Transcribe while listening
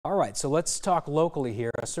All right, so let's talk locally here.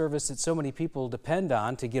 A service that so many people depend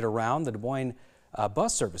on to get around, the Des Moines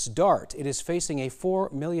bus service, DART. It is facing a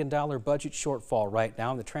 $4 million budget shortfall right now,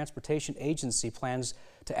 and the Transportation Agency plans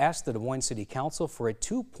to ask the Des Moines City Council for a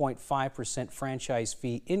 2.5% franchise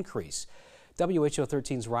fee increase. WHO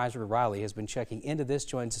 13's Roger Riley has been checking into this,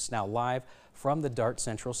 joins us now live from the DART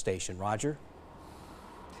Central Station. Roger?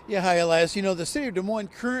 Yeah, hi, Elias. You know, the city of Des Moines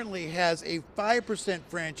currently has a 5%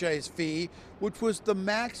 franchise fee, which was the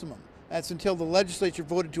maximum. That's until the legislature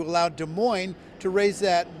voted to allow Des Moines to raise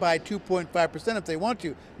that by 2.5% if they want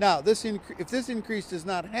to. Now, if this increase does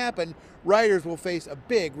not happen, riders will face a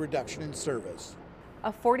big reduction in service.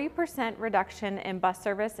 A 40% reduction in bus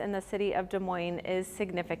service in the city of Des Moines is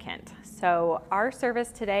significant. So our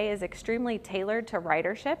service today is extremely tailored to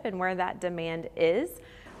ridership and where that demand is.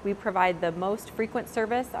 We provide the most frequent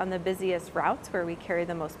service on the busiest routes where we carry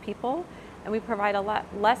the most people, and we provide a lot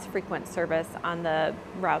less frequent service on the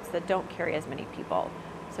routes that don't carry as many people.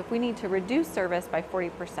 So if we need to reduce service by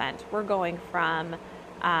 40%, we're going from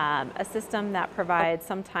a system that provides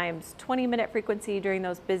sometimes 20-minute frequency during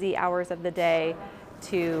those busy hours of the day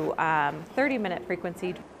to 30-minute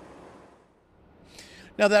frequency.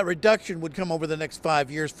 Now, that reduction would come over the next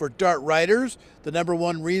 5 years for DART riders. The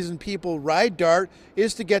 #1 reason people ride DART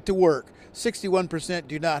is to get to work. 61%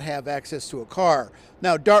 do not have access to a car.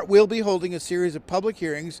 Now, DART will be holding a series of public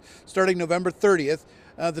hearings starting November 30th.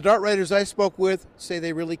 The DART riders I spoke with say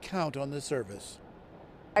they really count on this service.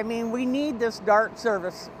 I mean, we need this DART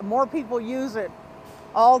service. More people use it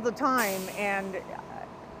all the time, and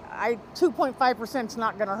 2.5% is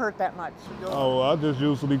not going to hurt that much. Oh, I just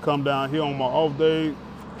usually come down here on my off day.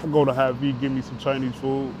 I go to Hy-Vee, give me some Chinese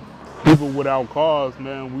food. People without cars,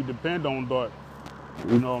 man, we depend on DART,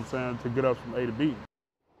 you know what I'm saying, to get us from A to B.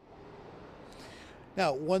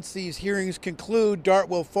 Now, once these hearings conclude, DART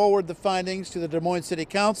will forward the findings to the Des Moines City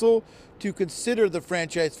Council to consider the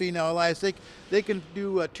franchise fee. Now, Elias, they can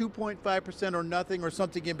do a 2.5% or nothing or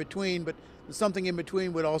something in between, but something in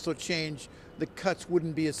between would also change. The cuts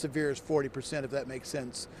wouldn't be as severe as 40%, if that makes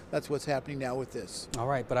sense. That's what's happening now with this. All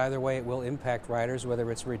right, but either way, it will impact riders,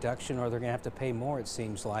 whether it's a reduction or they're going to have to pay more, it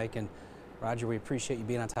seems like. And Roger, we appreciate you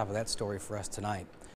being on top of that story for us tonight.